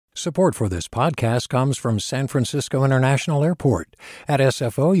Support for this podcast comes from San Francisco International Airport. At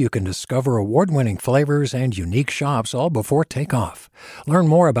SFO, you can discover award-winning flavors and unique shops all before takeoff. Learn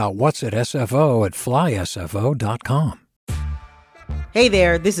more about what's at SFO at flysfo.com. Hey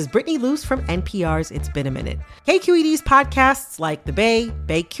there, this is Brittany Luce from NPR's It's Been a Minute. KQED's podcasts like The Bay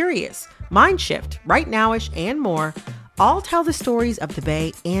Curious, Mindshift, Right Nowish, and more all tell the stories of the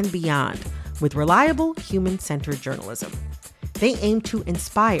Bay and beyond with reliable, human-centered journalism. They aim to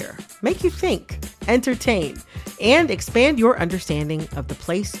inspire, make you think, entertain, and expand your understanding of the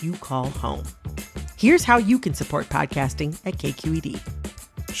place you call home. Here's how you can support podcasting at KQED.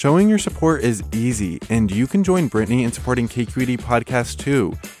 Showing your support is easy, and you can join Brittany in supporting KQED Podcast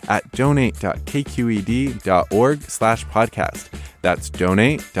too at donate.kqed.org/podcast. That's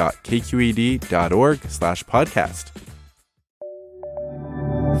donate.kqed.org/podcast.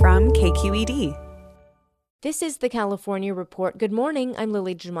 From KQED. This is the California Report. Good morning, I'm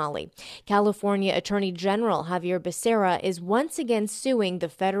Lily Jamali. California Attorney General Xavier Becerra is once again suing the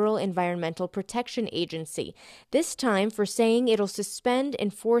Federal Environmental Protection Agency, this time for saying it'll suspend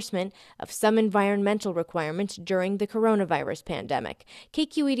enforcement of some environmental requirements during the coronavirus pandemic.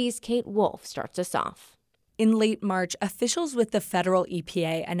 KQED's Kate Wolffe starts us off. In late March, officials with the federal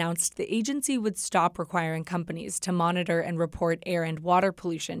EPA announced the agency would stop requiring companies to monitor and report air and water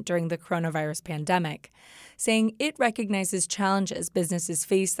pollution during the coronavirus pandemic, saying it recognizes challenges businesses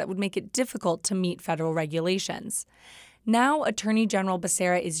face that would make it difficult to meet federal regulations. Now, Attorney General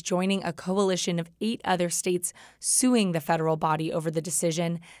Becerra is joining a coalition of 8 other states suing the federal body over the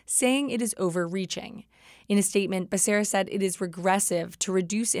decision, saying it is overreaching. In a statement, Becerra said it is regressive to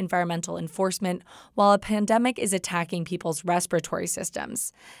reduce environmental enforcement while a pandemic is attacking people's respiratory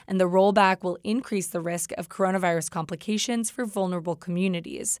systems, and the rollback will increase the risk of coronavirus complications for vulnerable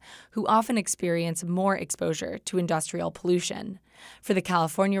communities, who often experience more exposure to industrial pollution. For the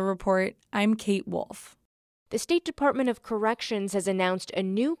California Report, I'm Kate Wolffe. The State Department of Corrections has announced a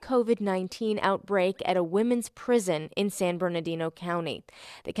new COVID-19 outbreak at a women's prison in San Bernardino County.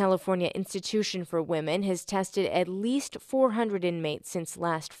 The California Institution for Women has tested at least 400 inmates since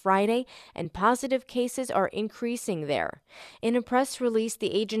last Friday, and positive cases are increasing there. In a press release,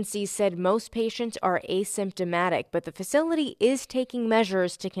 the agency said most patients are asymptomatic, but the facility is taking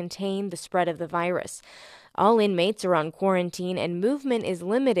measures to contain the spread of the virus. All inmates are on quarantine and movement is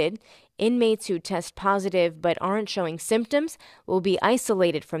limited. Inmates who test positive but aren't showing symptoms will be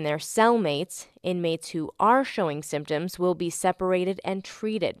isolated from their cellmates. Inmates who are showing symptoms will be separated and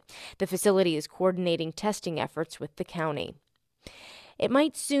treated. The facility is coordinating testing efforts with the county. It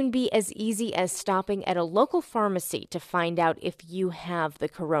might soon be as easy as stopping at a local pharmacy to find out if you have the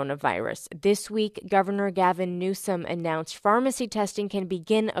coronavirus. This week, Governor Gavin Newsom announced pharmacy testing can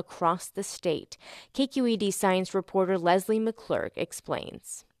begin across the state. KQED Science reporter Lesley McClurg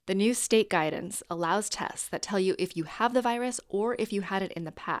explains. The new state guidance allows tests that tell you if you have the virus or if you had it in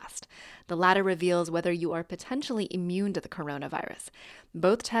the past. The latter reveals whether you are potentially immune to the coronavirus.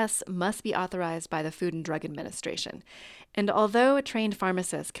 Both tests must be authorized by the Food and Drug Administration. And although a trained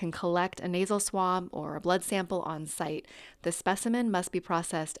pharmacist can collect a nasal swab or a blood sample on site, the specimen must be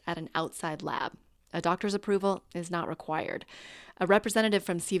processed at an outside lab. A doctor's approval is not required. A representative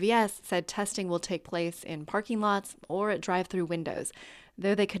from CVS said testing will take place in parking lots or at drive-through windows,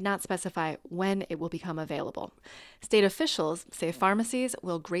 though they could not specify when it will become available. State officials say pharmacies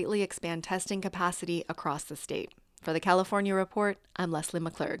will greatly expand testing capacity across the state. For the California Report, I'm Lesley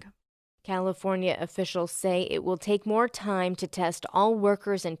McClurg. California officials say it will take more time to test all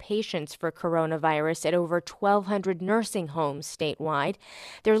workers and patients for coronavirus at over 1,200 nursing homes statewide.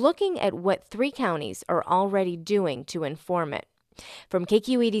 They're looking at what 3 counties are already doing to inform it. From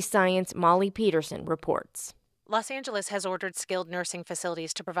KQED Science, Molly Peterson reports. Los Angeles has ordered skilled nursing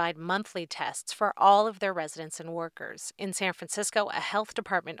facilities to provide monthly tests for all of their residents and workers. In San Francisco, a health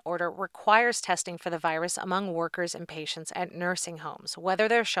department order requires testing for the virus among workers and patients at nursing homes, whether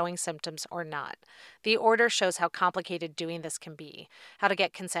they're showing symptoms or not. The order shows how complicated doing this can be, how to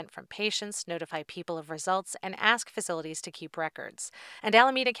get consent from patients, notify people of results, and ask facilities to keep records. And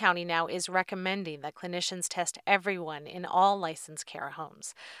Alameda County now is recommending that clinicians test everyone in all licensed care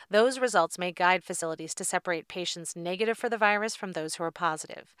homes. Those results may guide facilities to separate patients negative for the virus from those who are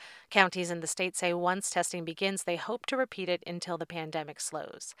positive. Counties in the state say once testing begins, they hope to repeat it until the pandemic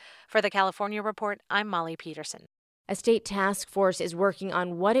slows. For the California Report, I'm Molly Peterson. A state task force is working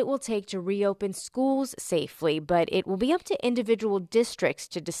on what it will take to reopen schools safely, but it will be up to individual districts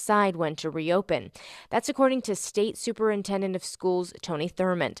to decide when to reopen. That's according to State Superintendent of Schools Tony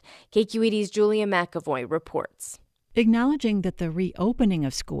Thurmond. KQED's Julia McEvoy reports. Acknowledging that the reopening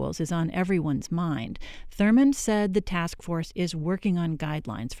of schools is on everyone's mind, Thurmond said the task force is working on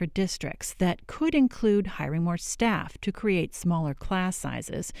guidelines for districts that could include hiring more staff to create smaller class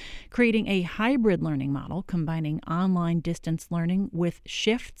sizes, creating a hybrid learning model combining online distance learning with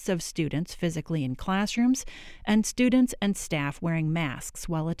shifts of students physically in classrooms and students and staff wearing masks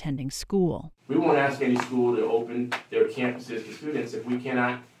while attending school. We won't ask any school to open their campuses to students if we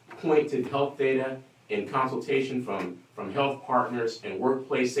cannot point to health data in consultation from health partners and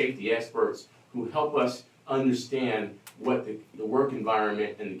workplace safety experts who help us understand what the work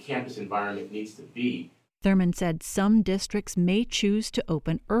environment and the campus environment needs to be. Thurmond said some districts may choose to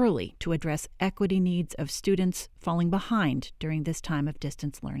open early to address equity needs of students falling behind during this time of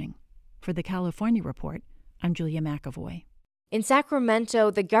distance learning. For the California Report, I'm Julia McEvoy. In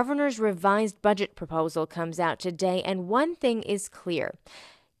Sacramento, the governor's revised budget proposal comes out today, and one thing is clear.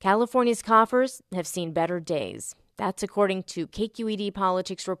 California's coffers have seen better days. That's according to KQED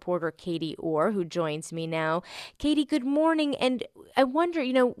Politics reporter Katie Orr, who joins me now. Katie, good morning. And I wonder,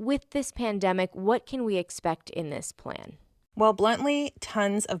 with this pandemic, what can we expect in this plan? Well, bluntly,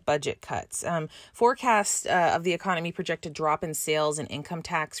 tons of budget cuts. Forecasts of the economy project a drop in sales and income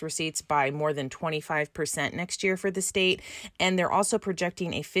tax receipts by more than 25% next year for the state. And they're also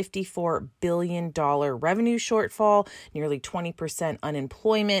projecting a $54 billion revenue shortfall, nearly 20%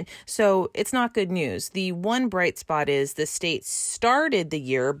 unemployment. So it's not good news. The one bright spot is the state started the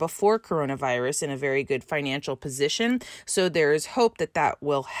year before coronavirus in a very good financial position. So there's hope that that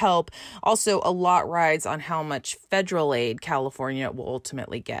will help. Also, a lot rides on how much federal aid California will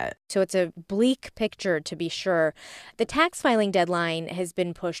ultimately get. So it's a bleak picture, to be sure. The tax filing deadline has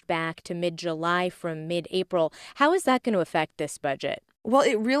been pushed back to mid-July from mid-April. How is that going to affect this budget? Well,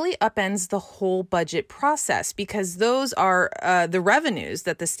 it really upends the whole budget process because those are the revenues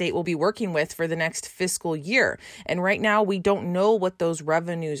that the state will be working with for the next fiscal year. And right now, we don't know what those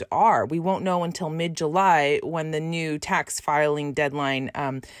revenues are. We won't know until mid-July when the new tax filing deadline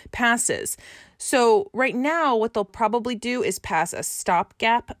passes. So right now, what they'll probably do is pass a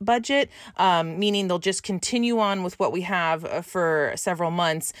stopgap budget, meaning they'll just continue on with what we have for several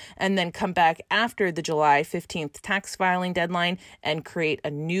months and then come back after the July 15th tax filing deadline and create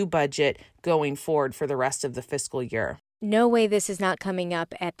a new budget going forward for the rest of the fiscal year. No way this is not coming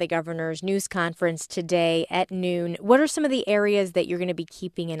up at the governor's news conference today at noon. What are some of the areas that you're going to be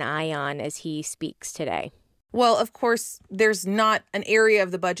keeping an eye on as he speaks today? Well, of course, there's not an area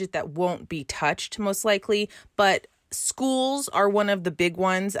of the budget that won't be touched, most likely, but schools are one of the big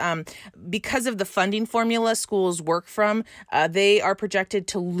ones. Because of the funding formula schools work from, they are projected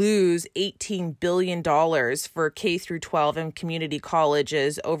to lose $18 billion for K through 12 and community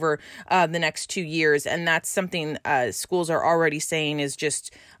colleges over the next 2 years. And that's something schools are already saying is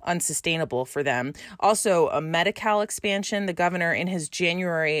just unsustainable for them. Also, a Medi-Cal expansion. The governor in his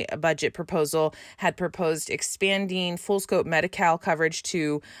January budget proposal had proposed expanding full-scope Medi-Cal coverage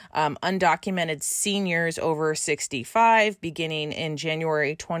to undocumented seniors over 65 beginning in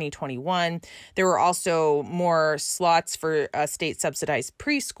January 2021. There were also more slots for state-subsidized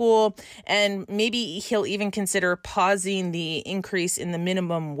preschool, and maybe he'll even consider pausing the increase in the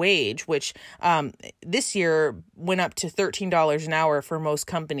minimum wage, which this year went up to $13 an hour for most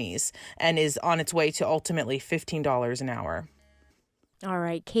companies and is on its way to ultimately $15 an hour. All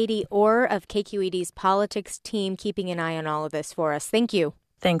right. Katie Orr of KQED's Politics team keeping an eye on all of this for us. Thank you.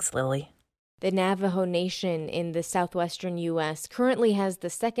 Thanks, Lily. The Navajo Nation in the southwestern U.S. currently has the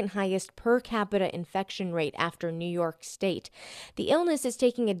second highest per capita infection rate after New York State. The illness is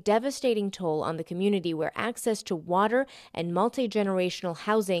taking a devastating toll on the community where access to water and multi-generational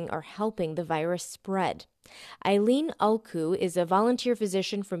housing are helping the virus spread. Aylin Ulku is a volunteer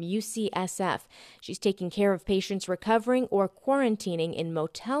physician from UCSF. She's taking care of patients recovering or quarantining in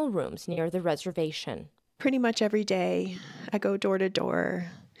motel rooms near the reservation. Pretty much every day, I go door to door,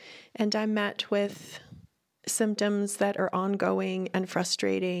 and I'm met with symptoms that are ongoing and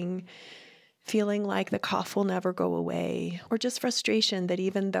frustrating, feeling like the cough will never go away, or just frustration that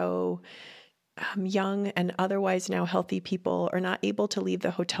even though young and otherwise now healthy people are not able to leave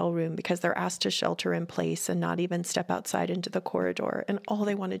the hotel room because they're asked to shelter in place and not even step outside into the corridor, and all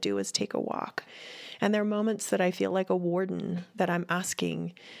they want to do is take a walk. And there are moments that I feel like a warden, that I'm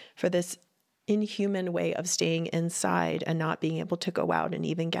asking for this inhuman way of staying inside and not being able to go out and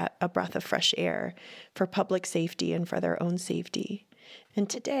even get a breath of fresh air for public safety and for their own safety. And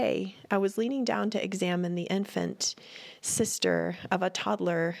today, I was leaning down to examine the infant sister of a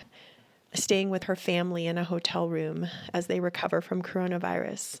toddler staying with her family in a hotel room as they recover from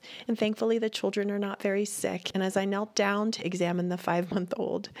coronavirus. And thankfully, the children are not very sick. And as I knelt down to examine the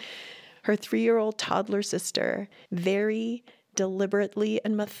 5-month-old, her 3-year-old toddler sister very deliberately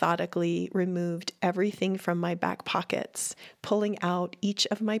and methodically removed everything from my back pockets, pulling out each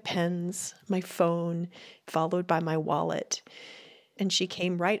of my pens, my phone, followed by my wallet. And she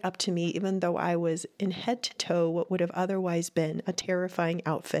came right up to me, even though I was in head to toe what would have otherwise been a terrifying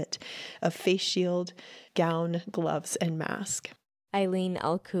outfit of face shield, gown, gloves, and mask. Aylin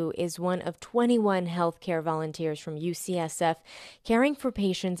Ulku is one of 21 healthcare volunteers from UCSF caring for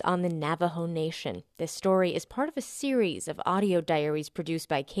patients on the Navajo Nation. This story is part of a series of audio diaries produced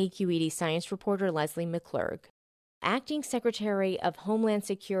by KQED Science reporter Lesley McClurg. Acting Secretary of Homeland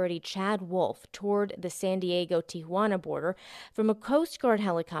Security Chad Wolffe toured the San Diego-Tijuana border from a Coast Guard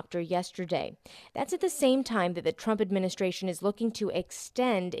helicopter yesterday. That's at the same time that the Trump administration is looking to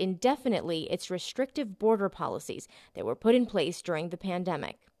extend indefinitely its restrictive border policies that were put in place during the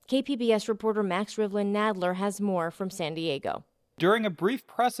pandemic. KPBS reporter Max Rivlin-Nadler has more from San Diego. During a brief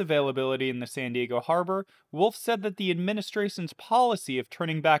press availability in the San Diego harbor, Wolffe said that the administration's policy of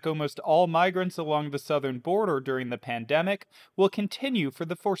turning back almost all migrants along the southern border during the pandemic will continue for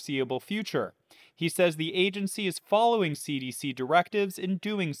the foreseeable future. He says the agency is following CDC directives in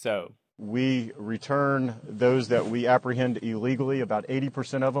doing so. We return those that we apprehend illegally, about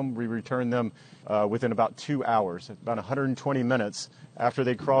 80% of them. We return them within about 2 hours, about 120 minutes after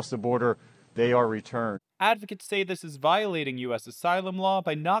they cross the border, they are returned. Advocates say this is violating U.S. asylum law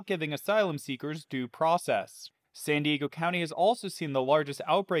by not giving asylum seekers due process. San Diego County has also seen the largest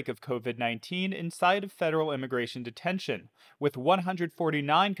outbreak of COVID-19 inside of federal immigration detention, with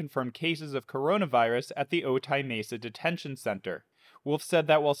 149 confirmed cases of coronavirus at the Otay Mesa Detention Center. Wolffe said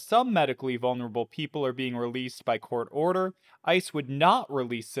that while some medically vulnerable people are being released by court order, ICE would not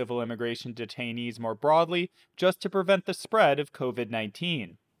release civil immigration detainees more broadly just to prevent the spread of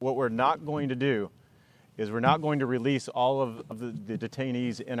COVID-19. What we're not going to do is we're not going to release all of the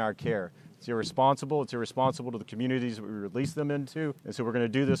detainees in our care. It's irresponsible. It's irresponsible to the communities that we release them into. And so we're going to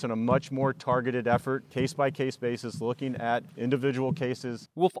do this in a much more targeted effort, case-by-case basis, looking at individual cases.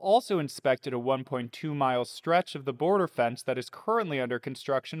 Wolffe also inspected a 1.2-mile stretch of the border fence that is currently under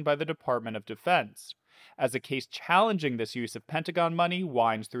construction by the Department of Defense, as a case challenging this use of Pentagon money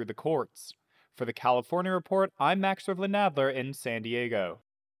winds through the courts. For the California Report, I'm Max Rivlin-Nadler in San Diego.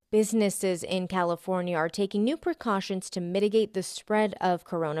 Businesses in California are taking new precautions to mitigate the spread of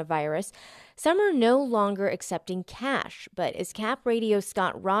coronavirus. Some are no longer accepting cash, but as Cap Radio's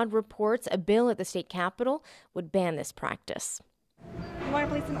Scott Rod reports, a bill at the state capitol would ban this practice. You want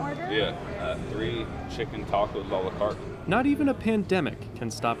to place an order? Yeah, 3 chicken tacos a la carte. Not even a pandemic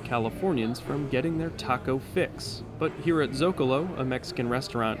can stop Californians from getting their taco fix. But here at Zocalo, a Mexican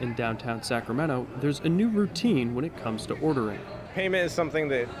restaurant in downtown Sacramento, there's a new routine when it comes to ordering. Payment is something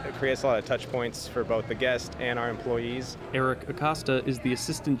that creates a lot of touch points for both the guest and our employees. Eric Acosta is the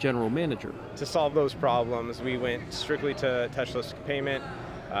assistant general manager. To solve those problems, we went strictly to touchless payment.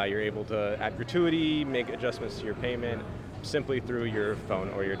 You're able to add gratuity, make adjustments to your payment simply through your phone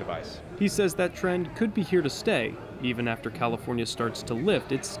or your device. He says that trend could be here to stay, even after California starts to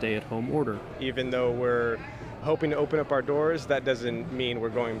lift its stay-at-home order. Even though we're hoping to open up our doors, that doesn't mean we're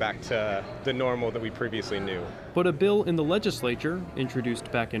going back to the normal that we previously knew. But a bill in the legislature,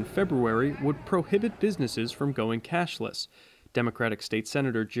 introduced back in February, would prohibit businesses from going cashless. Democratic State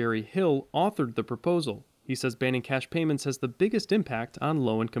Senator Jerry Hill authored the proposal. He says banning cash payments has the biggest impact on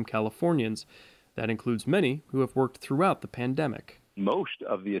low-income Californians. That includes many who have worked throughout the pandemic. Most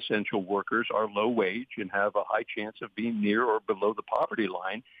of the essential workers are low wage and have a high chance of being near or below the poverty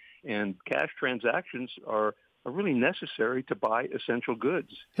line, and cash transactions are really necessary to buy essential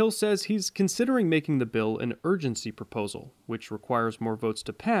goods. Hill says he's considering making the bill an urgency proposal, which requires more votes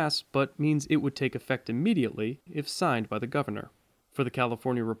to pass, but means it would take effect immediately if signed by the governor. For the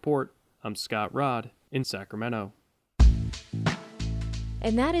California Report, I'm Scott Rod in Sacramento.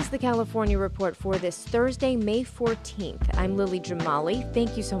 And that is the California Report for this Thursday, May 14th. I'm Lily Jamali.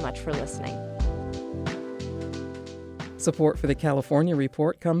 Thank you so much for listening. Support for the California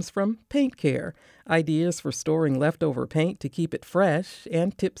Report comes from Paint Care. Ideas for storing leftover paint to keep it fresh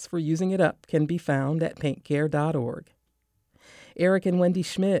and tips for using it up can be found at paintcare.org. Eric and Wendy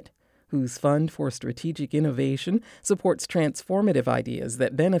Schmidt, whose Fund for Strategic Innovation supports transformative ideas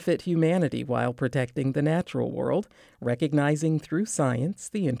that benefit humanity while protecting the natural world, recognizing through science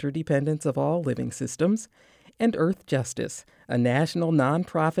the interdependence of all living systems. And Earth Justice, a national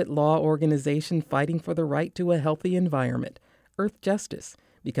nonprofit law organization fighting for the right to a healthy environment. Earth Justice,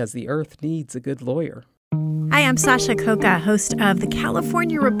 because the earth needs a good lawyer. Hi, I'm Sasha Coca, host of the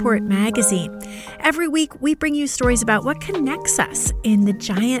California Report magazine. Every week, we bring you stories about what connects us in the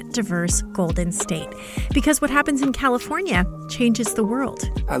giant, diverse Golden State. Because what happens in California changes the world.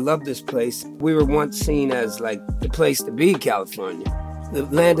 I love this place. We were once seen as like the place to be, California. The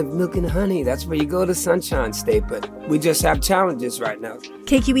land of milk and honey. That's where you go to Sunshine State, but we just have challenges right now.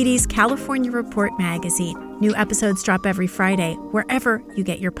 KQED's California Report magazine. New episodes drop every Friday, wherever you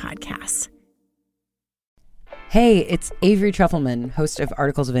get your podcasts. Hey, it's Avery Trufelman, host of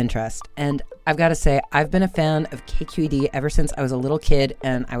Articles of Interest, and I've got to say, I've been a fan of KQED ever since I was a little kid,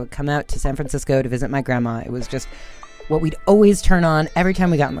 and I would come out to San Francisco to visit my grandma. It was just what we'd always turn on every time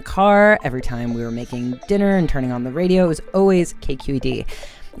we got in the car, every time we were making dinner and turning on the radio. It was always KQED.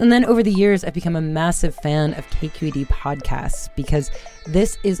 And then over the years, I've become a massive fan of KQED podcasts because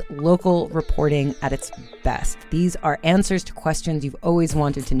this is local reporting at its best. These are answers to questions you've always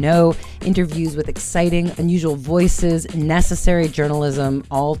wanted to know, interviews with exciting, unusual voices, necessary journalism,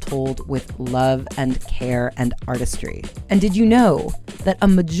 all told with love and care and artistry. And did you know that a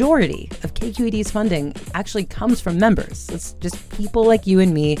majority of KQED's funding actually comes from members? It's just people like you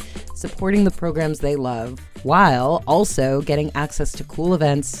and me supporting the programs they love, while also getting access to cool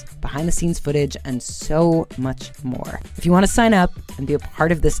events, behind-the-scenes footage, and so much more. If you want to sign up and be a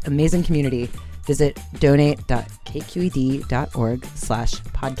part of this amazing community, visit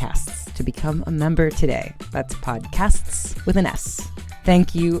donate.kqed.org/podcasts to become a member today. That's podcasts with an S.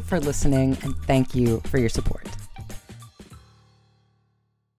 Thank you for listening, and thank you for your support.